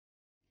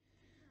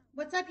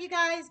What's up, you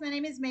guys? My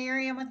name is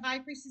Mary. I'm with High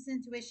Priestess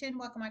Intuition.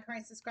 Welcome, my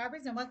current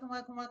subscribers, and welcome,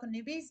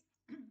 newbies.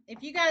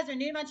 If you guys are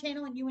new to my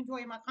channel and you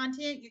enjoy my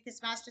content, you can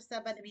smash the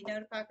sub button to be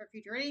notified for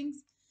future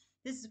readings.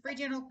 This is a free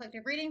general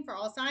collective reading for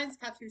all signs,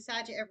 Cap through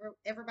Sag,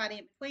 everybody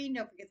in between.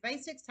 Don't forget the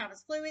basics. Time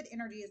is fluid.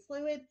 Energy is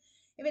fluid.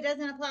 If it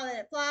doesn't apply, let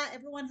it fly.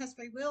 Everyone has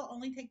free will.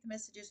 Only take the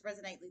messages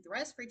resonate. Leave the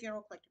rest. Free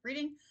general collective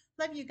reading.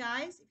 Love you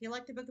guys. If you'd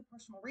like to book a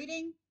personal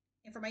reading,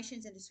 information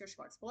is in the description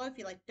box below. If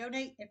you'd like to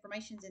donate,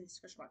 information is in the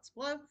description box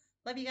below.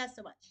 Love you guys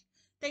so much.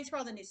 Thanks for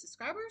all the new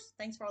subscribers.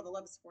 Thanks for all the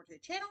love and support to the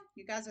channel.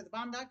 You guys are the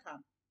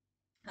bomb.com.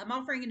 I'm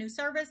offering a new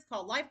service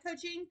called life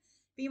coaching.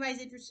 If anybody's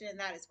interested in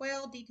that as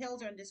well,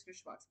 details are in the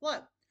description box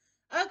below.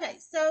 Okay,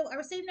 so I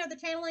received another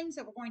channeling,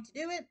 so we're going to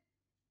do it.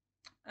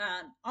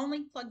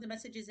 Only plug the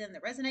messages in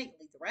that resonate,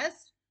 leave the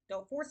rest.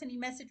 Don't force any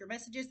message or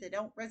messages that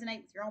don't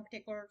resonate with your own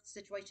particular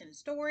situation and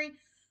story.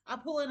 I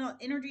pull in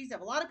energies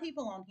of a lot of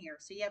people on here,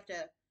 so you have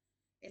to,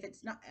 if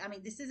it's not, I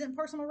mean, this isn't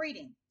personal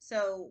reading,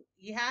 so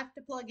you have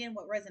to plug in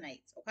what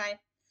resonates, okay?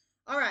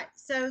 All right,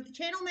 so the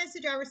channel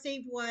message I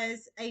received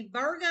was a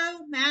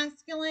Virgo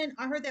masculine.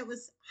 I heard that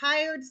was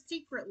hired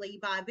secretly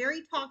by a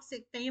very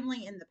toxic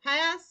family in the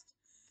past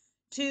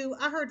to,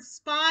 I heard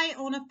spy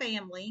on a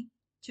family,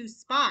 to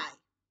spy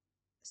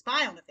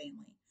on a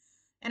family.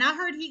 And I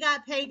heard he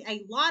got paid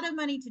a lot of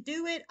money to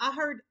do it. I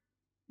heard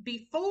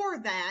before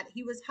that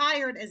he was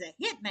hired as a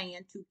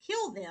hitman to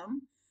kill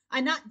them.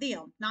 Not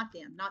them.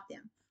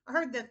 I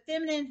heard the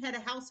feminine had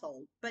a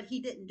household, but he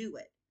didn't do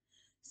it.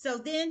 So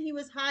then he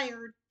was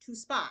hired to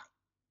spy,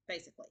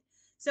 basically.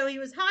 So he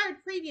was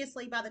hired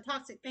previously by the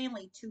toxic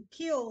family to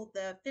kill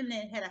the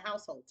feminine head of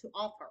household, to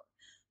off her,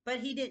 but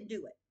he didn't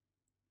do it.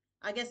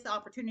 I guess the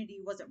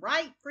opportunity wasn't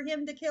right for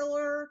him to kill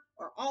her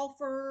or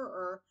offer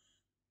or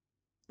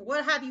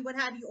what have you,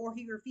 or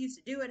he refused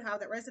to do it, how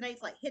that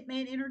resonates like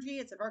hitman energy.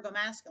 It's a Virgo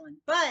masculine.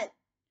 But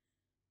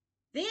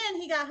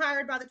then he got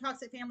hired by the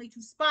toxic family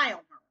to spy on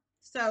her.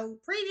 So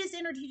previous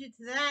energy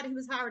to that, he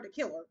was hired to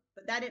kill her,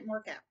 but that didn't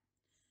work out.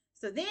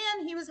 So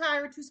then he was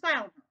hired to spy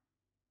on her.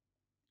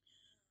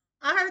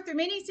 I heard through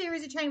many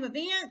series of chain of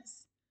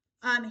events,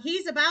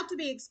 he's about to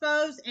be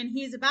exposed and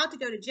he's about to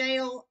go to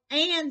jail,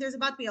 and there's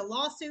about to be a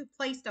lawsuit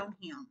placed on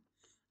him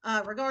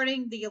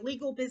regarding the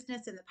illegal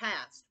business in the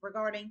past,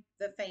 regarding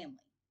the family.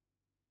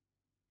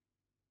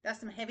 That's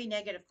some heavy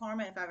negative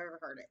karma if I've ever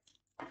heard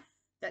it.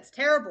 That's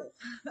terrible.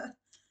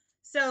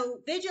 So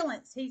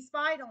vigilance, he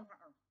spied on her.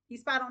 He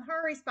spied on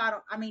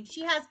her. I mean,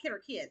 she has her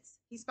kids.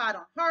 He spied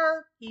on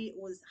her. He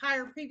was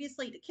hired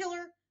previously to kill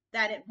her.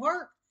 That didn't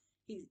work.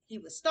 He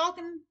was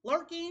stalking,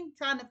 lurking,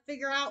 trying to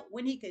figure out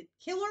when he could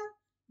kill her.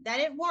 That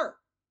didn't work.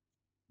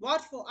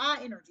 Watchful eye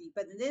energy.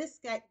 But in this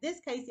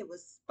case, it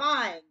was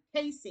spying,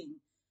 casing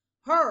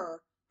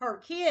her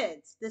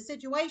kids, the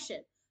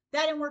situation.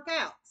 That didn't work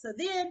out. So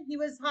then he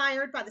was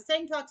hired by the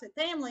same toxic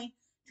family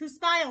to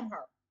spy on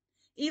her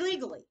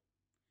illegally.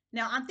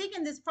 Now, I'm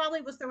thinking this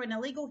probably was through an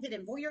illegal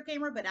hidden voyeur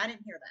camera, but I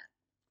didn't hear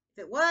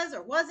that. If it was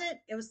or wasn't,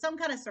 it was some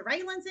kind of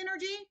surveillance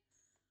energy.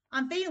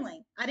 I'm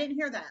feeling. I didn't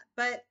hear that.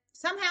 But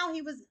somehow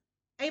he was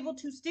able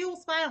to still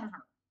spy on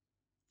her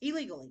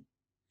illegally.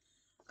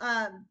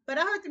 But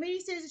I heard the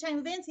media series of chain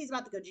of events, he's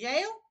about to go to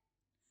jail.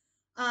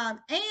 And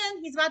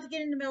he's about to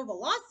get in the middle of a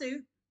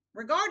lawsuit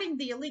regarding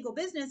the illegal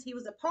business he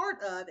was a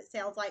part of, it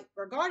sounds like,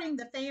 regarding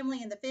the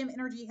family and the femme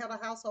energy held a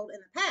household in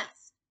the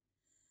past.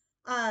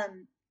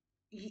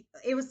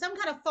 It was some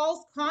kind of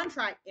false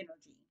contract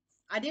energy.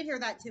 I did hear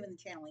that too in the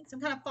channeling.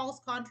 Some kind of false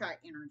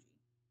contract energy.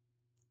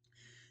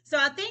 So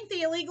I think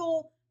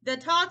the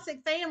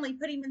toxic family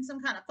put him in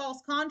some kind of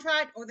false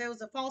contract, or there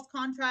was a false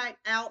contract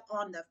out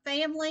on the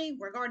family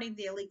regarding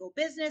the illegal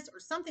business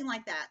or something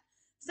like that.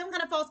 Some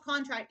kind of false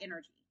contract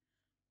energy.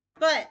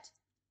 But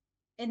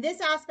in this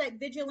aspect,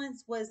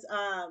 vigilance was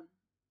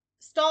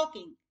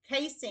stalking,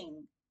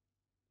 casing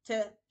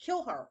to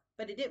kill her,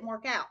 but it didn't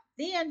work out.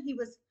 Then he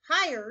was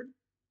hired,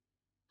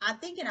 I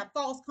think, in a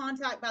false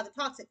contract by the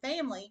toxic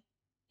family,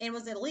 and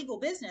was an illegal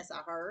business,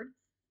 I heard,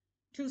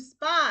 to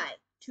spy,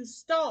 to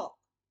stalk,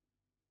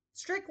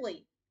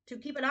 strictly to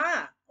keep an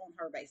eye on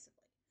her,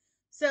 basically.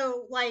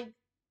 So, like,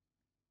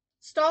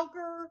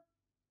 stalker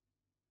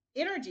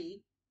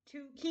energy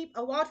to keep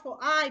a watchful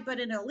eye, but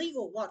an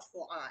illegal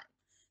watchful eye,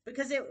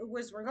 because it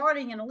was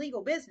regarding an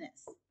illegal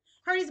business.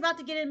 Heard he's about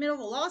to get in the middle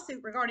of a lawsuit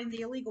regarding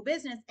the illegal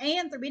business,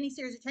 and through many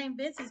series of chain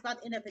events, he's about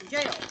to end up in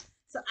jail.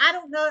 So I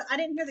don't know. I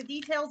didn't hear the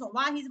details on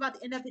why he's about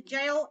to end up in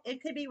jail. It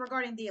could be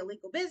regarding the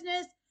illegal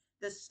business,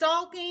 the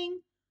stalking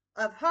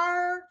of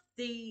her,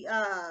 the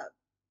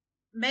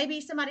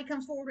maybe somebody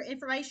comes forward with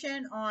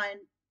information on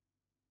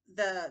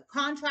the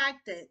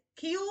contract to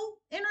kill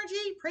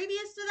energy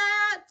previous to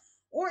that,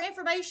 or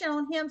information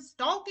on him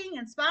stalking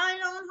and spying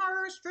on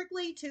her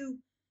strictly to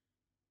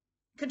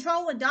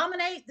control and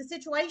dominate the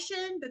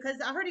situation,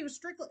 because I heard he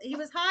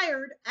was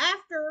hired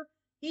after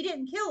he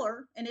didn't kill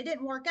her and it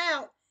didn't work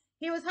out.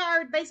 He was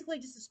hired basically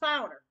just to spy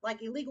on her,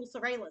 like illegal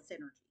surveillance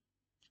energy.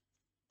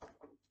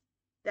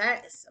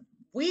 That is some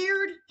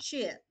weird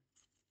shit.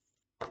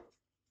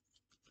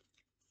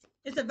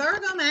 It's a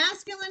Virgo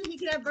masculine. He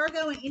could have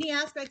Virgo in any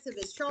aspects of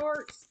his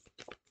charts.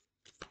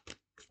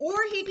 Or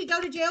he could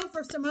go to jail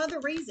for some other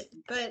reason.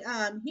 But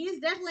he is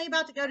definitely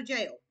about to go to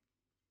jail.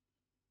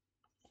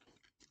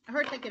 I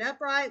heard take it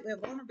upright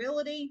with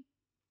vulnerability.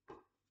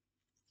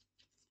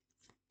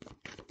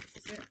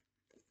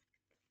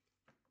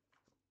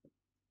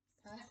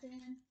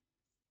 Passion.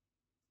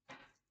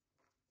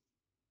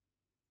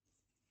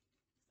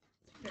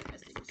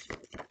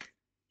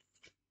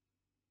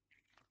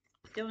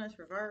 Stillness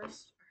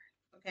reversed.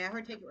 Okay, I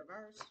heard take it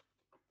reversed.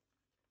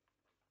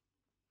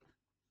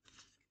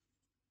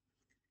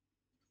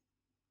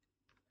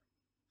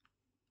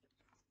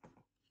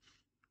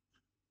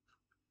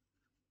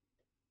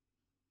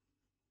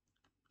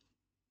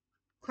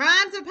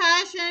 Crimes of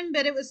passion,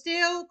 but it was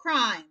still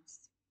crimes.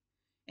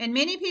 And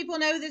many people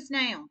know this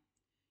now.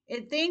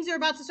 Things are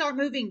about to start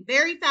moving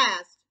very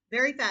fast.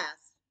 Very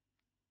fast.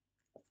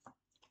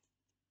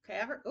 Okay,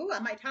 I heard, I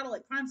might title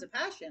it Crimes of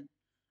Passion.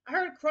 I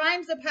heard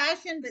crimes of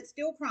passion, but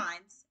still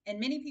crimes. And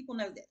many people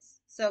know this.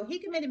 So he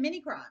committed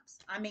many crimes.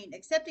 I mean,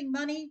 accepting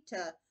money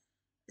to,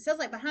 it sounds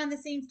like behind the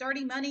scenes,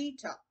 dirty money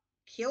to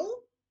kill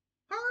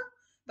her.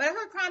 But I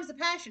heard crimes of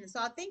passion.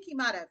 So I think he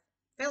might have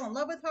fell in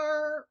love with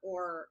her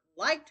or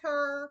liked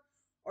her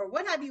or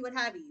what have you,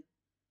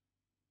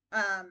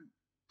 I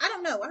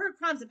don't know. I heard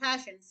crimes of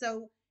passion.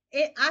 So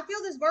I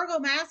feel this Virgo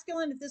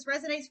masculine, if this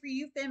resonates for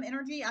you, femme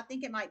energy, I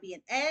think it might be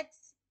an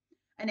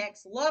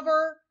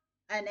ex-lover,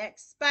 an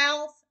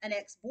ex-spouse, an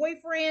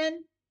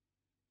ex-boyfriend,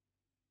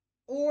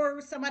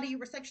 or somebody you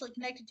were sexually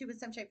connected to in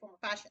some shape, form,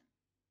 or fashion.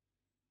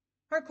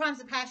 Heard crimes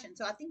of passion.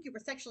 So I think you were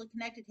sexually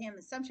connected to him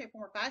in some shape,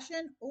 form, or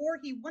fashion, or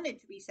he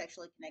wanted to be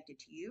sexually connected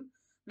to you.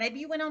 Maybe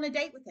you went on a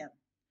date with him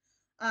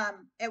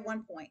at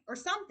one point or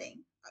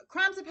something.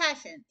 Crimes of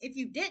passion. If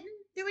you didn't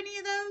do any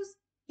of those,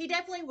 he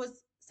definitely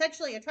was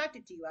sexually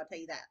attracted to you. I'll tell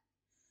you that.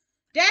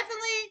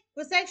 Definitely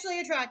was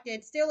sexually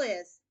attracted. Still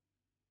is.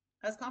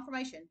 That's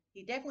confirmation.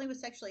 He definitely was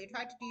sexually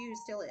attracted to you.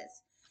 Still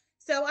is.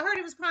 So I heard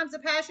it was crimes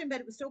of passion, but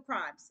it was still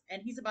crimes,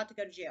 and he's about to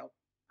go to jail.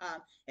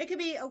 It could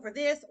be over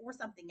this or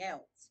something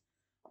else.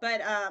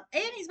 But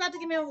and he's about to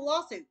get me on a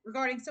lawsuit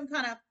regarding some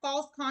kind of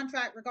false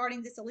contract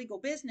regarding this illegal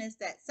business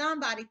that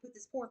somebody put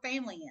this poor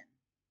family in.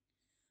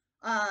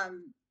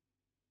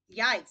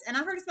 Yikes. And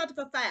I heard it's about to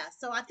go fast.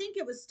 So I think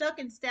it was stuck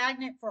and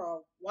stagnant for a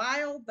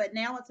while, but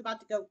now it's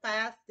about to go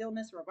fast.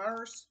 Stillness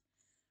reversed.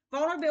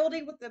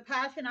 Vulnerability with the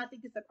passion, I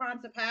think it's the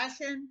crimes of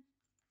passion.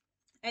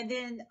 And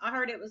then I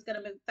heard it was going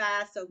to move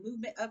fast. So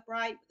movement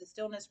upright with the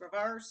stillness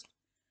reversed.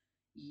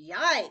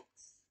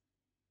 Yikes.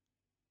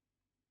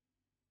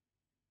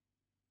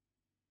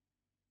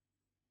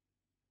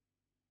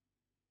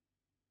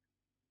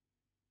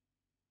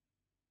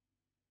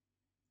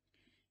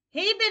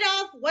 He bit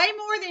off way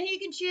more than he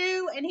can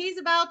chew, and he's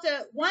about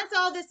to, once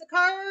all this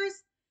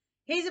occurs,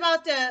 he's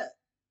about to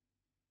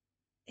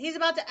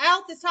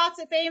out this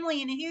toxic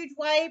family in a huge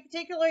way,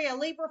 particularly a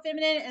Libra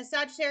feminine and a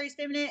Sagittarius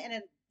feminine and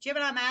a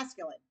Gemini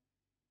masculine.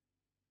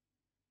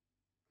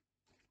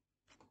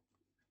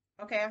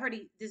 Okay, I heard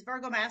this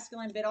Virgo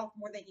masculine bit off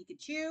more than he could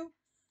chew.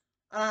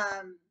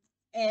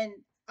 And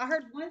I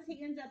heard once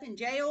he ends up in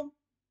jail,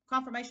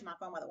 confirmation on my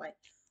phone, by the way.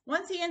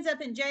 Once he ends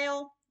up in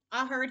jail,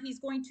 I heard he's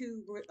going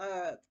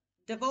to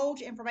divulge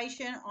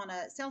information on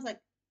sounds like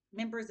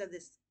members of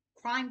this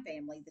crime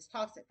family, this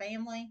toxic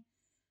family.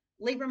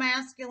 Libra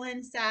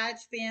masculine, Sag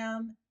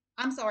femme.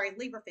 I'm sorry,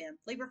 Libra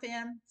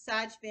femme,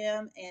 Sag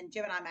femme, and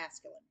Gemini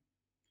masculine.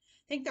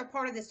 I think they're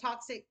part of this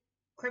toxic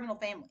criminal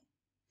family.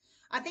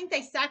 I think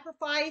they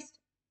sacrificed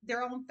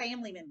their own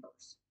family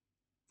members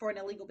for an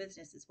illegal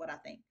business is what I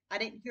think. I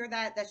didn't hear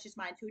that. That's just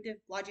my intuitive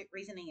logic,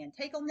 reasoning, and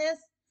take on this.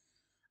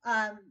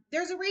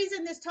 There's a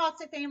reason this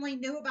toxic family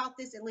knew about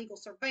this illegal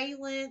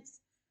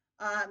surveillance.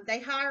 They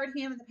hired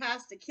him in the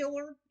past to kill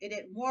her. It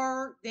didn't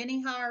work. Then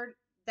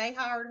they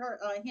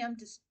hired him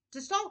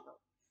to stalk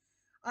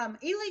her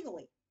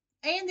illegally.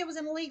 And there was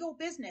an illegal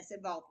business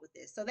involved with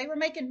this. So they were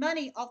making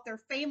money off their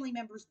family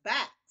members'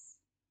 backs.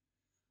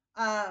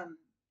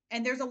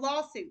 And there's a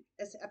lawsuit,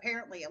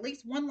 apparently, at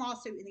least one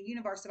lawsuit in the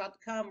universe about to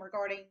come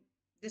regarding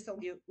this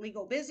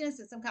illegal business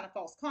and some kind of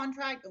false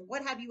contract and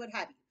what have you.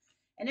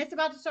 And it's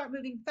about to start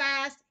moving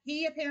fast.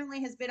 He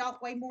apparently has bit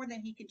off way more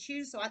than he can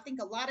chew. So I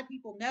think a lot of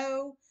people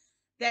know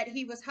that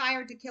he was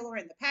hired to kill her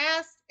in the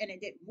past and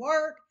it didn't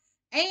work.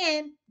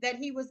 And that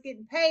he was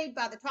getting paid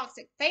by the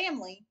toxic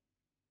family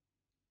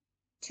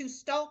to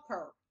stalk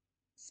her,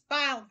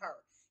 spy on her,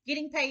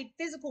 getting paid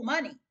physical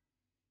money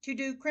to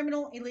do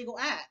criminal illegal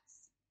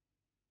acts.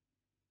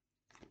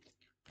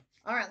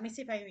 All right, let me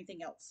see if I have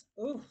anything else.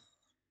 Ooh.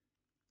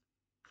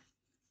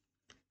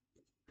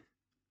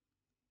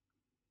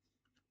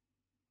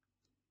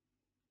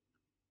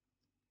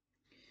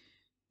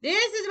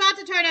 This is about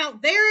to turn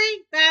out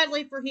very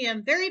badly for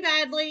him, very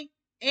badly,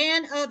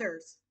 and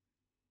others.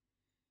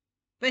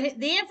 But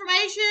the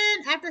information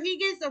after he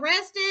gets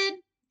arrested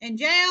and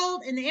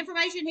jailed and the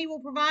information he will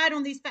provide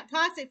on these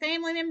toxic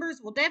family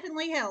members will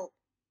definitely help.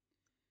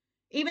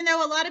 Even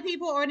though a lot of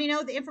people already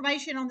know the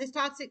information on these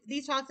toxic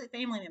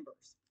family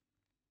members.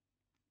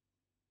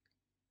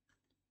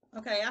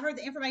 Okay, I heard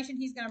the information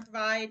he's going to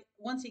provide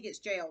once he gets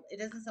jailed. It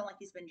doesn't sound like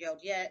he's been jailed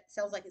yet. It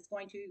sounds like it's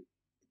going to,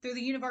 through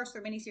the universe,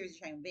 through many series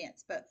of chain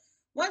events. But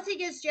once he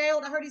gets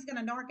jailed, I heard he's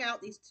going to narc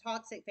out these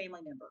toxic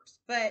family members.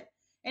 But,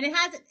 and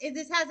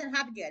this hasn't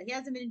happened yet. He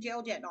hasn't been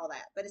jailed yet and all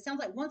that. But it sounds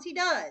like once he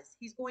does,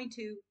 he's going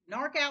to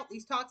narc out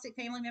these toxic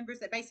family members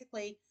that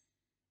basically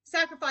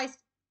sacrifice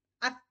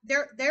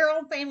their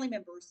own family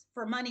members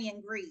for money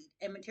and greed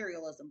and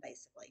materialism,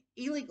 basically,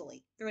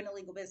 illegally, through an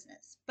illegal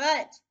business.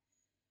 But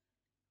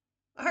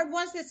I heard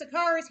once this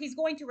occurs, he's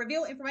going to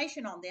reveal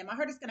information on them. I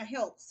heard it's going to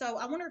help. So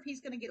I wonder if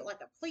he's going to get like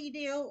a plea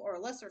deal or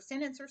a lesser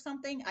sentence or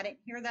something. I didn't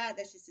hear that.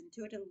 That's just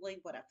intuitively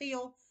what I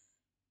feel.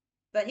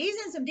 But he's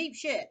in some deep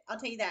shit. I'll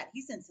tell you that.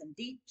 He's in some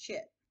deep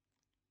shit.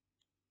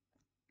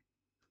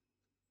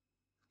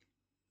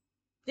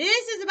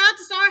 This is about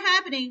to start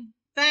happening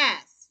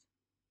fast.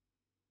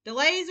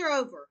 Delays are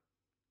over.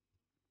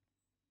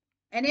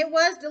 And it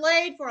was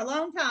delayed for a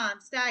long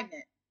time,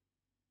 stagnant.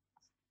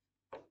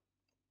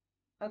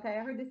 Okay,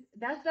 I heard this.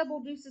 That's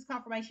double deuces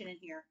confirmation in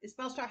here. It's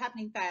supposed to start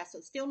happening fast.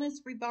 So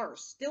stillness,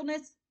 reverse.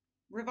 Stillness,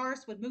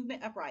 reverse with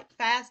movement upright.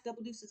 Fast,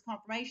 double deuces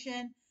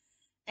confirmation.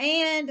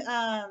 And,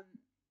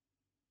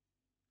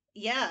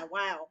 yeah,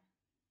 wow.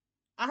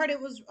 I heard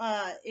it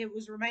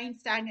was remained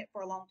stagnant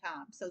for a long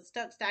time. So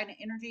stuck stagnant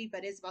energy,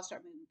 but it's about to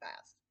start moving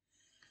fast.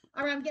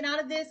 All right, I'm getting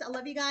out of this. I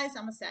love you guys.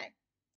 I'm going to say.